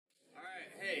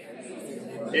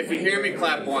If you hear me,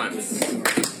 clap once.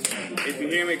 If you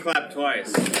hear me, clap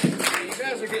twice. You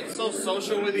guys are getting so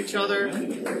social with each other.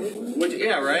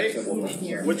 Yeah, right?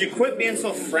 Would you quit being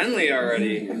so friendly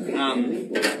already?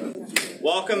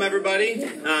 Welcome, everybody.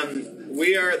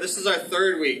 This is our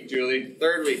third week, Julie.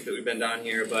 Third week that we've been down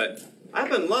here, but I've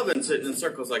been loving sitting in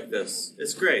circles like this.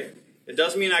 It's great. It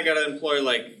does mean I gotta employ,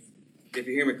 if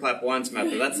you hear me, clap once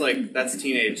method. That's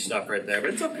teenage stuff right there, but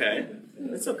it's okay.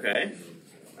 It's okay.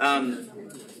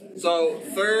 So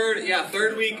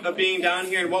third week of being down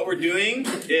here, and what we're doing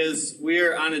is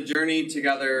we're on a journey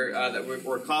together that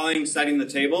we're calling Setting the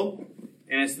Table,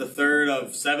 and it's the third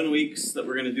of 7 weeks that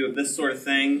we're going to do this sort of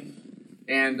thing.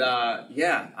 And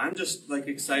I'm just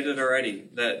excited already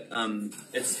that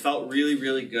it's felt really,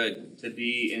 really good to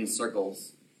be in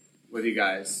circles with you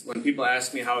guys. When people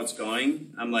ask me how it's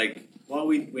going, I'm like, well,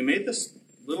 we made this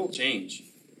little change,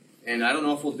 and I don't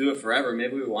know if we'll do it forever.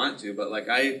 Maybe we want to, but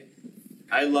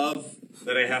I love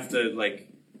that I have to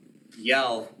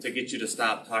yell to get you to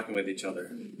stop talking with each other.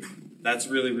 That's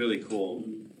really, really cool.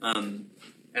 And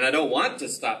I don't want to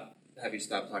have you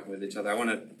stop talking with each other. I want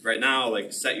to right now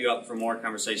set you up for more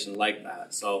conversation like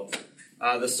that. So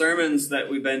the sermons that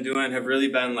we've been doing have really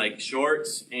been short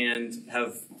and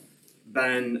have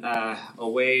been a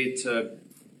way to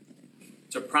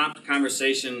prompt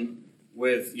conversation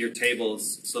with your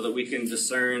tables so that we can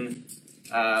discern.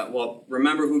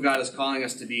 Remember who God is calling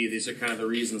us to be. These are kind of the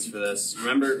reasons for this.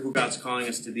 Remember who God's calling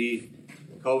us to be.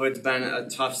 COVID's been a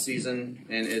tough season,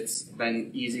 and it's been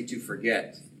easy to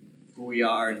forget who we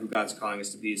are and who God's calling us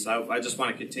to be. So I just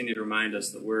want to continue to remind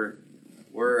us that we're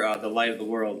the light of the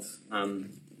world.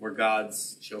 We're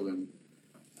God's children.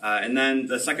 And then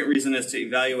the second reason is to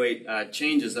evaluate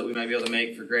changes that we might be able to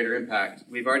make for greater impact.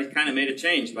 We've already kind of made a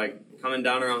change by coming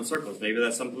down around circles. Maybe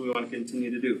that's something we want to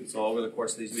continue to do. So over the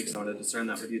course of these weeks, I want to discern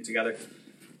that with you together.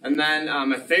 And then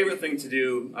my favorite thing to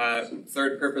do,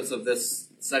 third purpose of this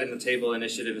Setting the Table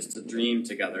initiative, is to dream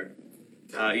together.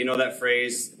 You know that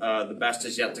phrase, the best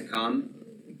is yet to come?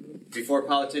 Before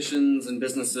politicians and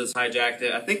businesses hijacked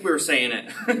it, I think we were saying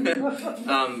it.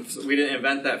 So we didn't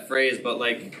invent that phrase, but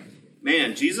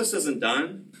man, Jesus isn't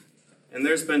done. And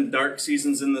there's been dark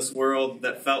seasons in this world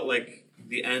that felt like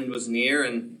the end was near,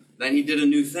 and then he did a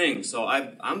new thing. So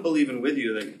I'm believing with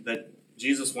you that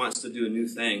Jesus wants to do a new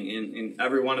thing in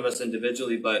every one of us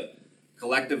individually, but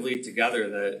collectively together,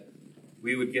 that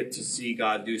we would get to see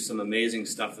God do some amazing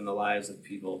stuff in the lives of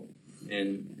people,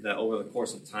 and that over the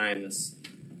course of time,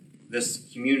 this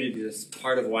community, this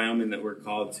part of Wyoming that we're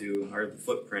called to, our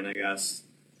footprint, I guess,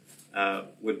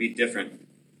 would be different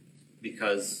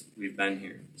because we've been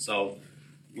here. So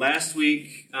last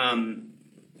week,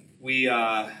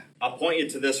 I'll point you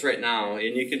to this right now,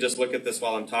 and you can just look at this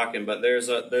while I'm talking, but there's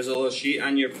a little sheet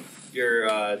on your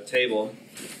table.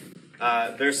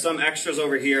 There's some extras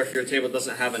over here if your table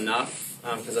doesn't have enough,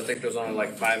 because I think there's only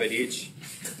 5 at each.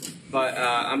 But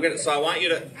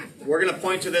we're going to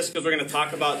point to this because we're going to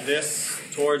talk about this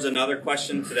towards another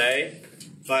question today.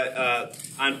 But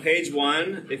on page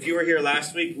 1, if you were here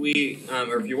last week,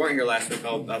 or if you weren't here last week,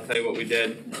 I'll tell you what we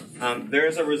did.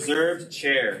 There's a reserved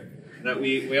chair that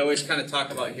we always kind of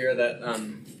talk about here, that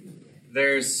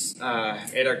there's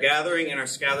at our gathering and our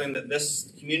scattering, that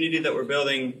this community that we're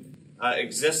building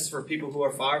exists for people who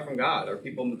are far from God, or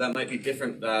people that might be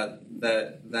different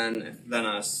than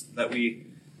us, that we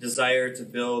desire to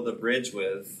build a bridge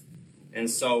with. And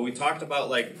so we talked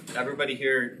about everybody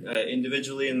here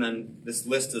individually, and then this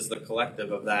list is the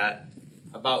collective of that,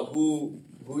 about who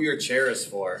your chair is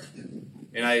for.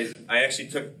 And I actually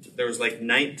there was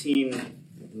 19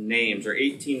 names or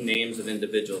 18 names of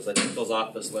individuals. I took those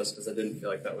off this list because I didn't feel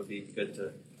like that would be good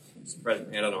to spread.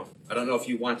 I don't know. I don't know if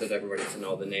you wanted everybody to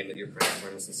know the name that you're praying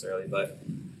for necessarily, but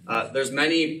there's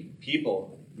many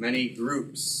people, many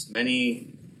groups,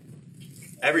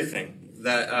 everything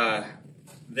that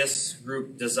this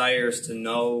group desires to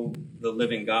know the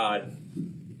living God.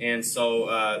 And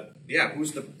so,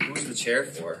 who's the chair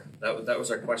for? That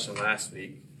was our question last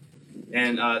week.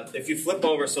 And if you flip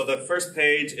over, so the first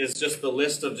page is just the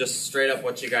list of just straight up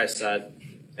what you guys said.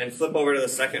 And flip over to the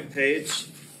second page.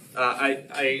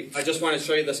 I just want to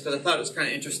show you this because I thought it was kind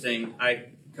of interesting. I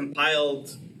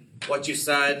compiled what you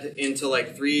said into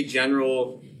 3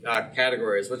 general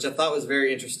categories, which I thought was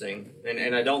very interesting.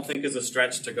 And I don't think is a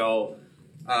stretch to go,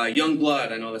 young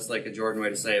blood, I know that's a Jordan way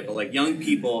to say it, but young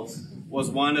people was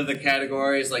one of the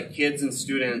categories, kids and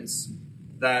students,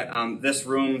 that this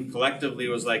room collectively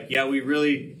was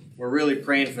we're really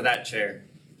praying for that chair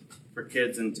for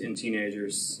kids and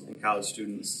teenagers and college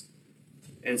students.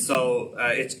 And so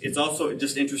it's also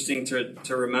just interesting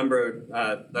to remember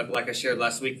that, like I shared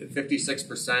last week, that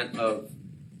 56% of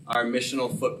our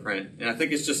missional footprint. And I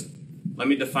think it's just, let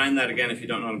me define that again if you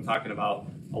don't know what I'm talking about.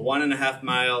 A 1.5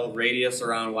 mile radius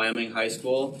around Wyoming High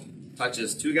School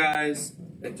touches 2 guys.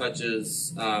 It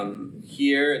touches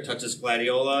here, it touches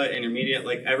Gladiola, Intermediate,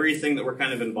 like everything that we're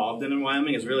kind of involved in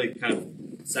Wyoming is really kind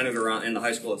of centered around, in the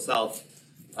high school itself,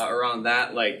 around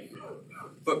that like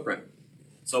footprint.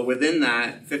 So within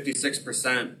that,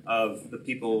 56% of the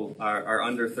people are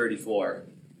under 34.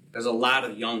 There's a lot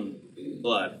of young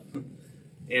blood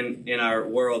in our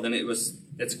world, and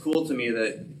it's cool to me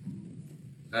that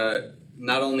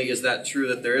not only is that true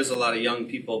that there is a lot of young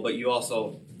people, but you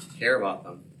also care about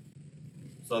them.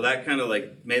 So that kind of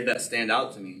like made that stand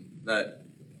out to me, that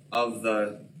of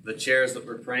the chairs that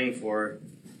we're praying for,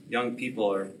 young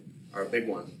people are a big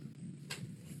one.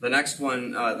 The next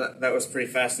one, that was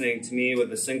pretty fascinating to me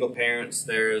with the single parents.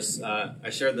 There's, I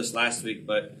shared this last week,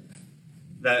 but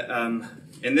that,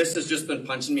 and this has just been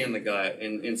punching me in the gut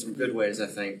in some good ways, I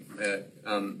think.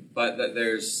 But that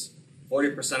there's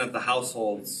 40% of the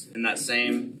households in that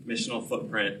same missional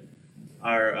footprint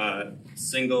are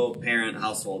single parent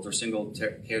households or single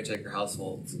caretaker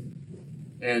households.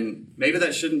 And maybe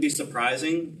that shouldn't be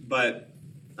surprising, but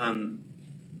I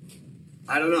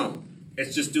don't know.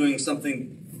 It's just doing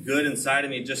something good inside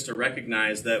of me just to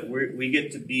recognize that we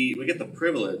get the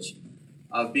privilege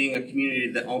of being a community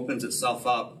that opens itself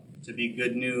up to be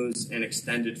good news and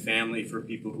extended family for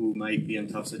people who might be in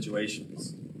tough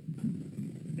situations.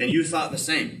 And you thought the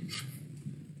same.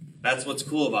 That's what's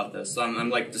cool about this. So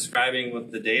I'm like describing what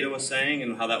the data was saying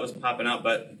and how that was popping out,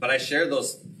 but I shared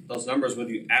those numbers with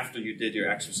you after you did your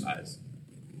exercise.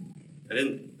 I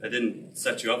didn't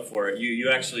set you up for it.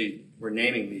 You actually were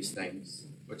naming these things,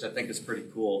 which I think is pretty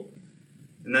cool.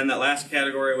 And then that last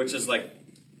category, which is like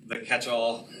the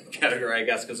catch-all category, I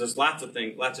guess, because there's lots of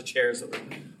things, lots of chairs that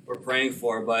we're praying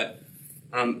for, but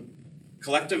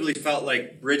collectively felt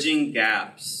like bridging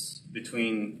gaps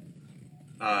between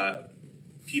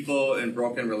people in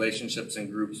broken relationships and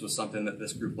groups was something that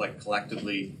this group like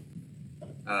collectively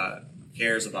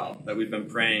cares about, that we've been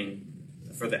praying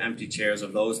for the empty chairs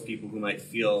of those people who might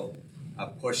feel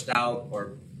pushed out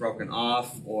or broken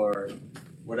off or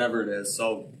whatever it is.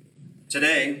 So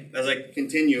today, as I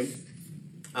continue,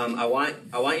 I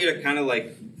want you to kind of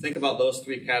like think about those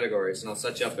 3 categories, and I'll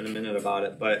set you up in a minute about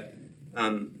it. But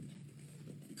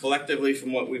collectively,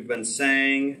 from what we've been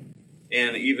saying,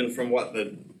 and even from what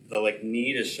the like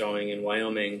need is showing in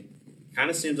Wyoming, kind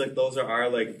of seems like those are our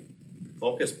like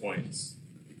focus points.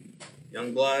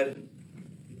 Young blood.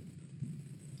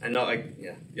 I know,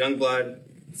 young blood,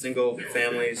 single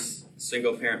families,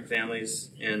 single parent families,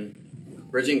 and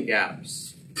bridging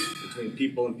gaps between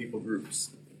people and people groups.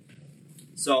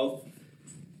 So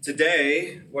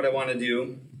today, what I want to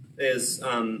do is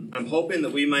I'm hoping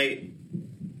that we might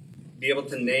be able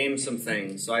to name some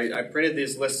things. So I printed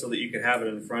these lists so that you could have it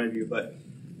in front of you, but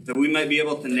that we might be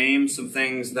able to name some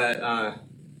things that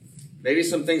maybe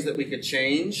some things that we could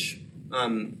change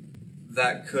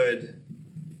that could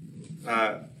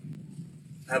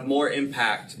have more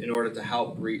impact in order to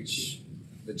help reach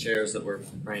the chairs that we're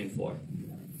praying for.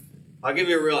 I'll give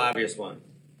you a real obvious one.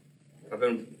 I've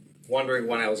been wondering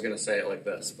when I was going to say it like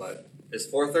this, but is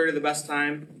 4:30 the best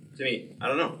time to meet? I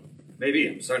don't know. Maybe.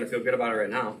 I'm starting to feel good about it right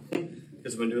now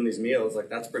because I've been doing these meals. Like,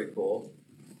 that's pretty cool.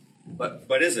 But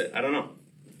is it? I don't know.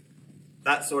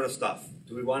 That sort of stuff.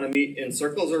 Do we want to meet in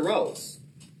circles or rows?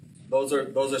 Those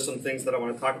are some things that I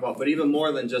want to talk about. But even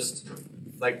more than just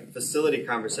like facility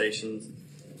conversations,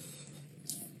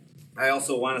 I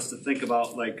also want us to think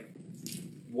about like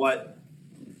what's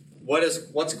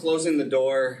closing the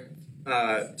door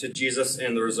to Jesus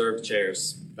and the reserved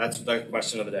chairs. That's the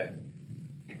question of the day.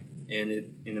 And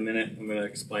in a minute, I'm going to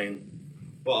explain.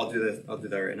 Well, I'll do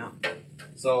that right now.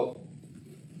 So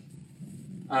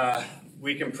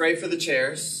we can pray for the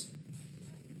chairs,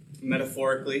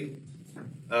 metaphorically,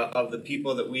 of the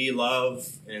people that we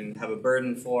love and have a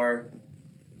burden for,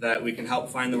 that we can help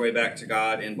find their way back to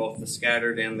God in both the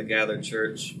scattered and the gathered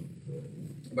church.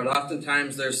 But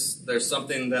oftentimes there's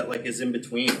something that like is in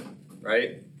between,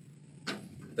 right?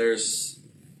 There's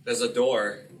a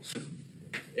door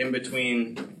in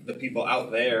between the people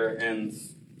out there and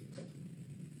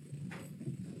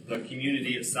the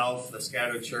community itself, the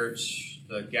scattered church,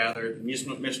 the gathered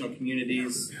missional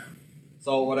communities.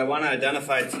 So what I want to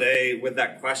identify today with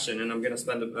that question, and I'm going to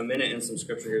spend a minute in some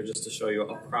scripture here just to show you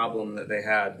a problem that they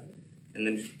had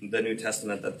in the New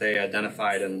Testament that they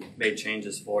identified and made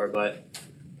changes for. But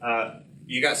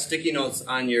you got sticky notes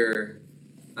on your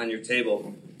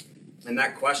table, and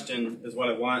that question is what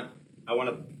I want. I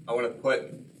want to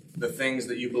put the things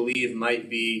that you believe might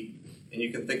be, and you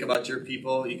can think about your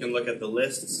people. You can look at the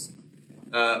lists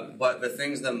but the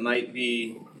things that might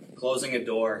be closing a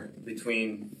door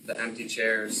between the empty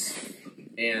chairs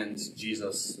and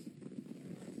Jesus.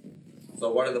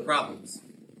 So what are the problems?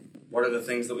 What are the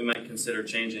things that we might consider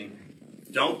changing?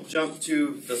 Don't jump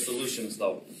to the solutions,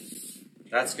 though.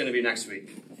 That's going to be next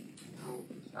week.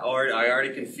 I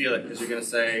already can feel it, because you're going to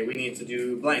say, we need to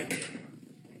do blank.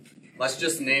 Let's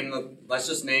just name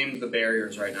the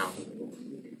barriers right now.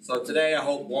 So today, I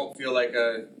hope won't feel like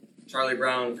a Charlie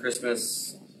Brown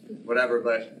Christmas, whatever,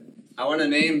 but I want to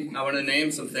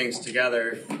name some things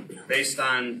together based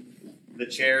on the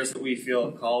chairs that we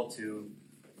feel called to,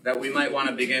 that we might want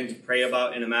to begin to pray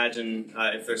about and imagine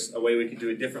if there's a way we could do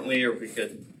it differently, or if we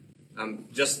could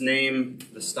just name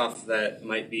the stuff that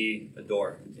might be a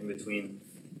door in between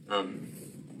the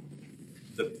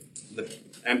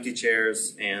empty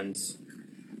chairs and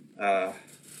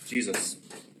Jesus.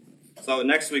 So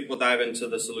next week we'll dive into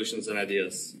the solutions and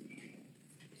ideas.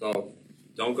 So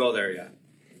don't go there yet.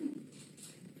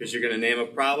 Because you're going to name a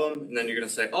problem, and then you're going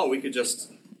to say, oh, we could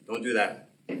just, don't do that.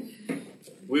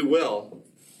 We will.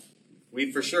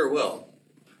 We for sure will.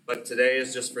 But today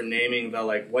is just for naming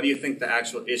the, what do you think the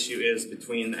actual issue is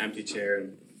between the empty chair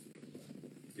and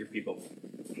your people?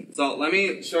 So let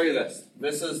me show you this.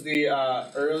 This is the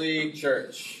early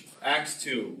church, Acts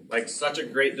 2. Such a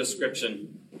great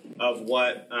description of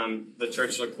what the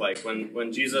church looked like.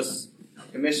 When Jesus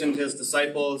commissioned his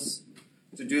disciples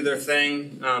to do their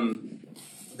thing,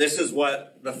 this is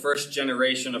what the first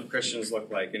generation of Christians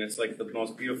looked like, and it's the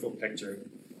most beautiful picture.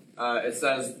 It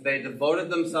says, they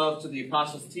devoted themselves to the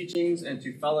apostles' teachings and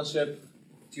to fellowship,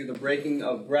 to the breaking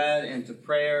of bread and to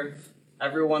prayer.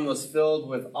 Everyone was filled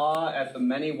with awe at the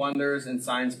many wonders and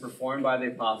signs performed by the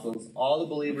apostles. All the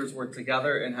believers were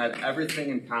together and had everything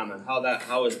in common.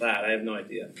 How is that? I have no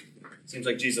idea. Seems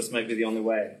like Jesus might be the only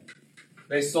way.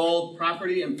 They sold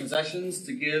property and possessions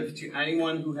to give to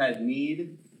anyone who had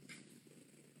need.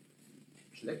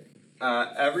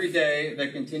 Every day they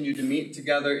continued to meet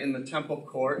together in the temple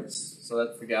courts, so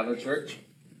that's the gathered church,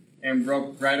 and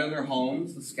broke bread in their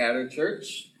homes, the scattered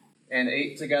church, and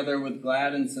ate together with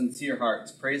glad and sincere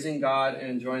hearts, praising God and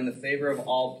enjoying the favor of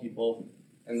all people.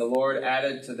 And the Lord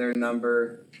added to their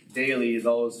number daily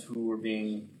those who were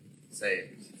being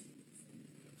saved.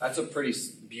 That's a pretty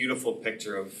beautiful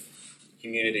picture of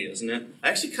community, isn't it? I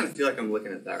actually kind of feel like I'm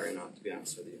looking at that right now, to be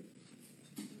honest with you.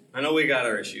 I know we got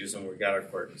our issues and we got our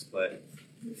quirks, but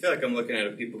I feel like I'm looking at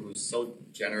a people who's so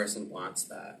generous and wants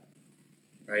that,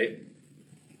 right?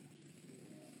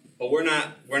 But we're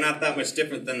not that much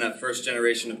different than that first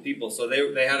generation of people. So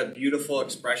they had a beautiful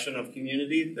expression of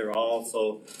community. They're all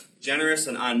so generous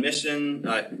and on mission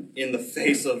in the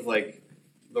face of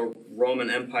the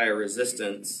Roman Empire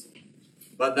resistance.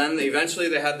 But then eventually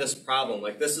they had this problem.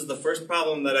 This is the first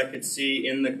problem that I could see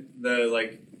in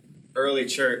the early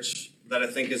church that I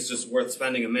think is just worth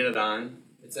spending a minute on.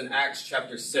 It's in Acts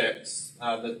chapter 6.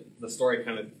 The story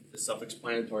kind of is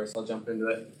self-explanatory, so I'll jump into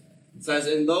it. It says,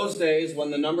 in those days,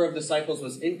 when the number of disciples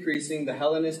was increasing, the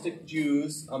Hellenistic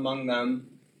Jews among them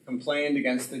complained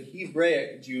against the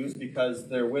Hebraic Jews because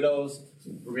their widows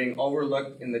were being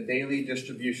overlooked in the daily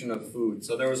distribution of food.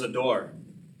 So there was a door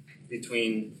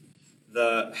between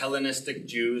the Hellenistic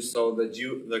Jews, so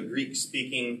the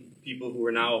Greek-speaking people who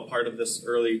were now a part of this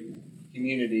early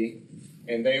community,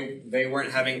 and they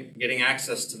weren't getting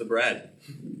access to the bread.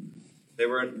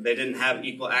 They didn't have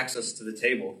equal access to the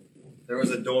table. There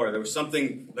was a door. There was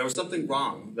something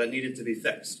wrong that needed to be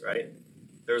fixed, right?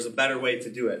 There was a better way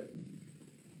to do it.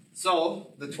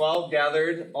 So the 12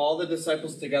 gathered all the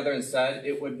disciples together and said,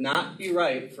 it would not be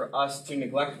right for us to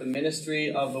neglect the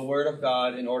ministry of the Word of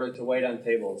God in order to wait on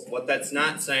tables. What that's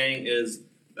not saying is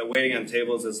that waiting on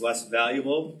tables is less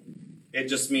valuable. It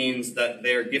just means that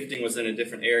their gifting was in a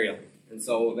different area. And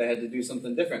so they had to do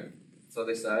something different. So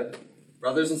they said,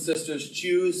 brothers and sisters,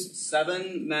 choose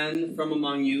 7 men from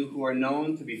among you who are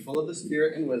known to be full of the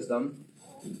Spirit and wisdom.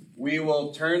 We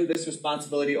will turn this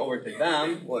responsibility over to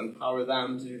them. We'll empower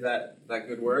them to do that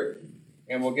good work.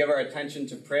 And we'll give our attention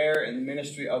to prayer and the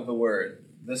ministry of the Word.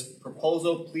 This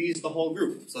proposal pleased the whole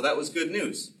group. So that was good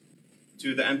news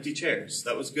to the empty chairs.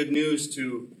 That was good news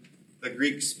to the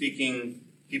Greek-speaking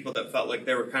people that felt like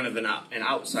they were kind of an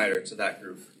outsider to that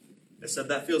group. They said,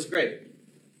 that feels great.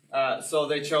 So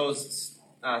they chose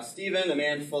Stephen, a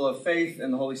man full of faith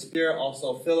and the Holy Spirit,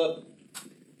 also Philip,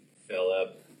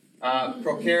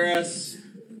 Prochorus,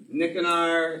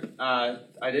 Nicanor,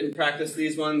 I didn't practice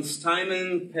these ones,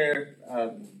 Timon,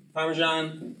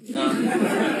 Parmesan,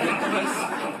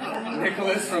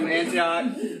 Nicholas from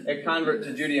Antioch, a convert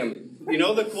to Judaism. You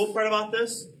know the cool part about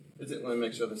this? Let me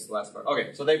make sure this is the last part.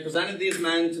 Okay, so they presented these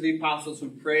men to the apostles who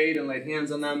prayed and laid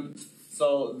hands on them.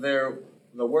 So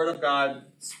the word of God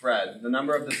spread. The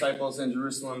number of disciples in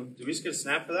Jerusalem. Did we just get a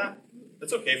snap for that?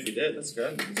 That's okay if we did. That's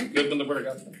good. It's good when the word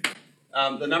of God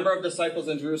spread. The number of disciples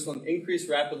in Jerusalem increased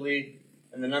rapidly,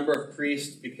 and the number of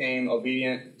priests became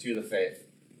obedient to the faith.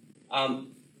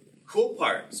 Cool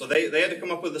part. So they had to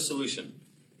come up with a solution.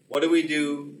 What do we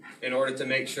do in order to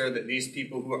make sure that these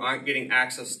people who aren't getting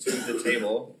access to the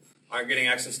table, aren't getting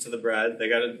access to the bread, they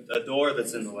got a door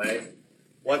that's in the way?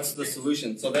 What's the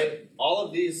solution? So all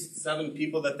of these 7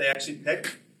 people that they actually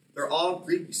picked, they're all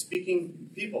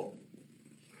Greek-speaking people.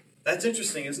 That's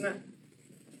interesting, isn't it?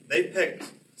 They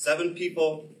picked 7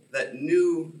 people that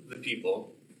knew the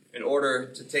people in order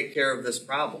to take care of this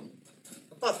problem.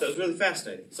 I thought that was really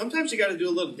fascinating. Sometimes you got to do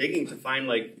a little digging to find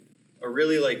a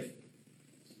really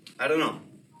I don't know,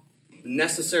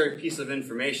 necessary piece of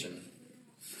information.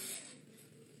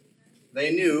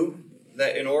 They knew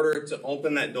that in order to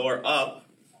open that door up,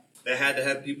 they had to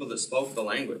have people that spoke the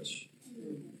language.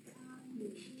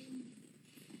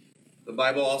 The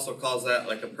Bible also calls that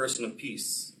like a person of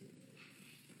peace.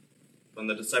 When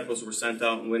the disciples were sent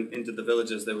out and went into the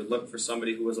villages, they would look for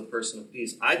somebody who was a person of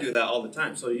peace. I do that all the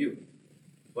time, so do you.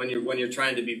 When you're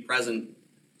trying to be present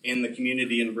in the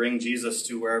community and bring Jesus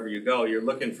to wherever you go, you're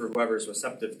looking for whoever's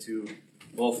receptive to,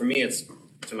 well, for me it's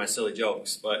to my silly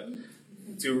jokes, but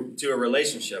to a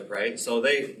relationship, right? So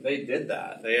they did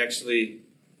that. They actually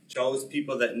chose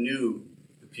people that knew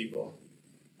the people.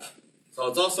 So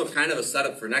it's also kind of a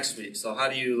setup for next week. So how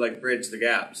do you bridge the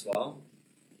gaps? Well,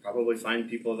 probably find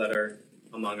people that are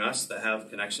among us that have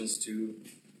connections to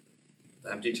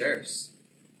the empty chairs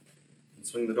and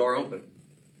swing the door open.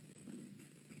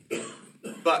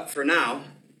 But for now,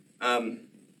 I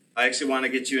actually want to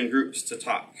get you in groups to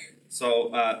talk. So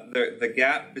the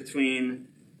gap between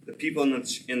the people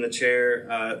in the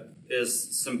chair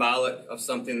is symbolic of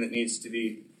something that needs to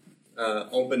be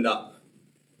opened up.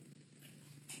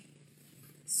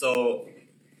 So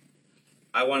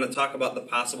I want to talk about the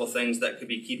possible things that could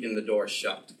be keeping the door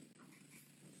shut.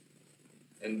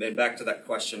 And back to that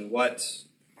question, what...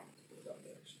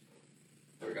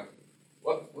 There we go.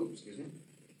 What? Oops, excuse me.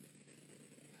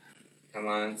 Come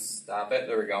on, stop it.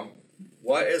 There we go.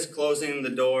 What is closing the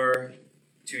door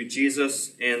to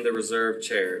Jesus and the reserved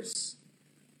chairs?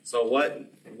 So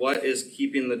what is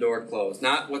keeping the door closed?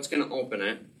 Not what's going to open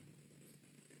it.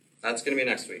 That's going to be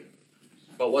next week.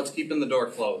 But what's keeping the door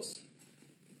closed?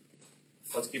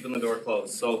 What's keeping the door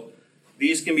closed? So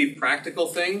these can be practical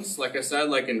things, like I said,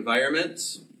 like environment.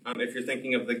 If you're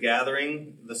thinking of the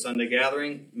gathering, the Sunday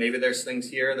gathering, maybe there's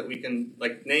things here that we can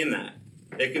name that.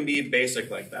 It can be basic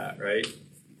like that, right?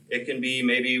 It can be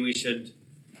maybe we should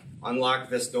unlock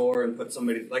this door and put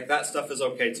somebody, that stuff is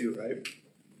okay too, right?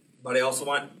 But I also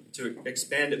want to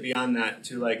expand it beyond that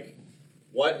to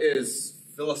what is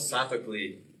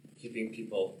philosophically keeping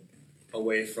people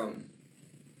away from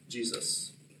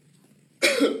Jesus?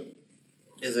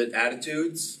 Is it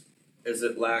attitudes? Is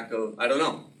it lack of, I don't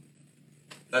know.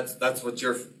 That's what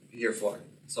you're here for.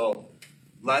 So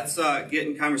let's get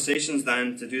in conversations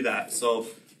then to do that. So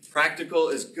practical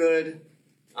is good.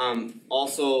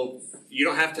 Also, you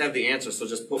don't have to have the answer, so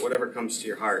just put whatever comes to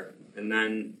your heart. And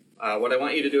then what I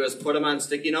want you to do is put them on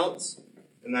sticky notes,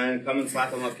 and then come and slap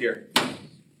them up here.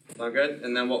 Sound good?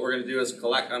 And then what we're going to do is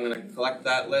I'm going to collect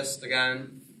that list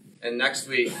again. And next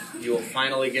week, you will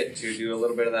finally get to do a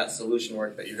little bit of that solution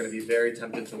work that you're going to be very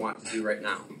tempted to want to do right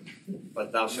now.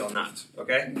 But thou shalt not.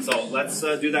 Okay? So let's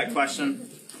do that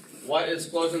question. What is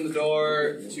closing the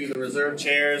door to the reserved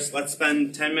chairs? Let's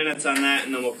spend 10 minutes on that,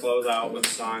 and then we'll close out with a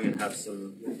song and have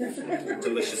some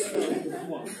delicious food.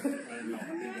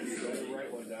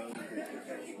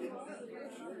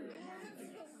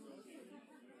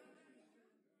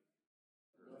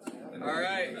 All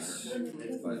right. So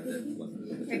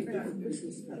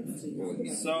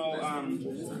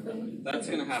that's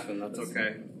going to happen. That's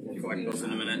okay. We'll collect those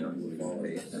in a minute.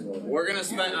 We're going to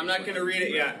spend, I'm not going to read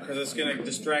it yet because it's going to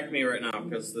distract me right now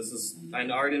because I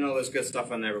already know there's good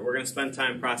stuff on there, but we're going to spend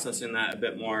time processing that a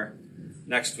bit more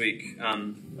next week.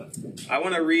 I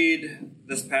want to read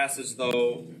this passage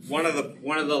though, one of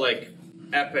the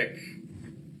epic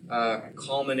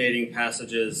culminating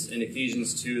passages in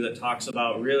Ephesians 2 that talks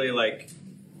about really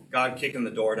God kicking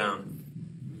the door down.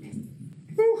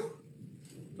 Whew.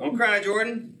 Don't cry,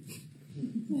 Jordan.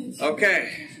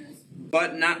 Okay.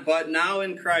 But now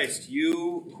in Christ,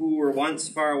 you who were once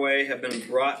far away have been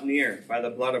brought near by the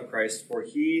blood of Christ, for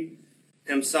he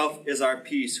himself is our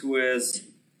peace, who has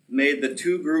made the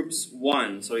two groups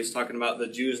one. So he's talking about the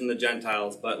Jews and the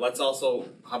Gentiles, but let's also,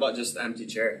 how about just the empty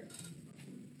chair?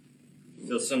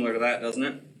 Feels similar to that, doesn't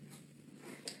it?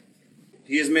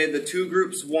 He has made the two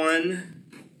groups one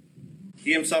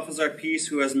He himself is our peace,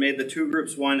 who has made the two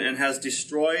groups one and has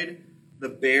destroyed the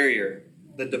barrier,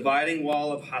 the dividing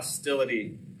wall of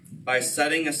hostility, by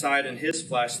setting aside in his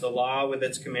flesh the law with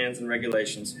its commands and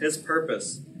regulations. His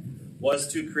purpose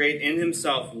was to create in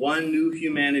himself one new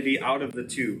humanity out of the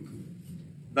two,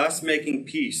 thus making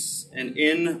peace, and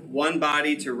in one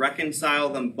body to reconcile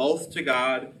them both to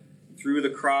God through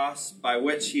the cross, by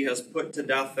which he has put to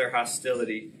death their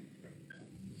hostility.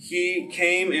 He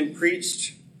came and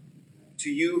preached to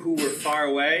you who were far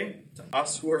away, to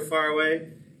us who were far away,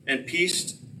 and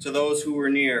peace to those who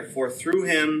were near. For through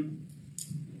him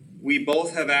we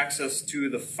both have access to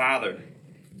the Father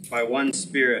by one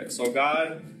Spirit. So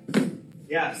God,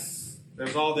 yes,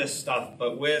 there's all this stuff,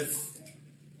 but with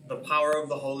the power of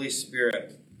the Holy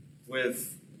Spirit,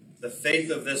 with the faith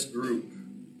of this group,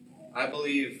 I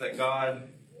believe that God,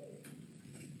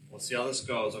 we'll see how this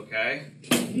goes, okay?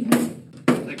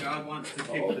 That God wants to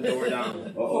kick the door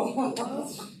down.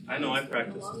 I know, I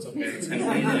practice. It's okay. It's going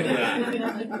to be like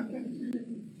that.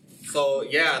 So,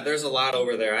 yeah, there's a lot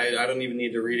over there. I don't even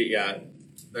need to read it yet.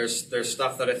 There's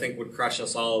stuff that I think would crush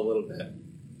us all a little bit.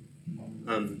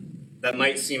 That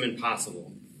might seem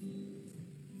impossible.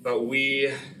 But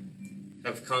we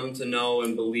have come to know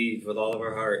and believe with all of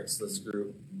our hearts, this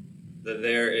group, that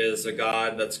there is a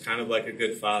God that's kind of like a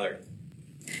good father.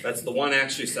 That's the one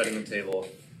actually setting the table,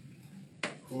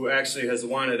 who actually has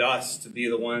wanted us to be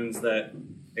the ones that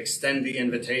extend the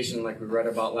invitation, like we read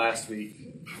about last week,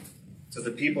 to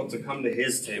the people to come to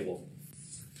his table.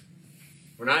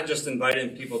 We're not just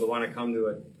inviting people to want to come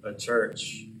to a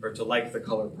church or to like the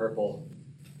color purple,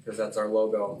 because that's our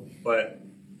logo, but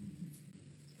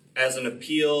as an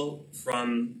appeal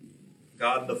from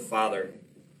God the Father,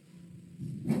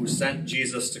 who sent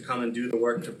Jesus to come and do the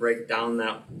work to break down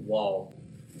that wall.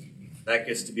 That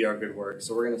gets to be our good work.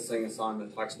 So we're going to sing a song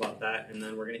that talks about that, and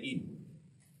then we're going to eat.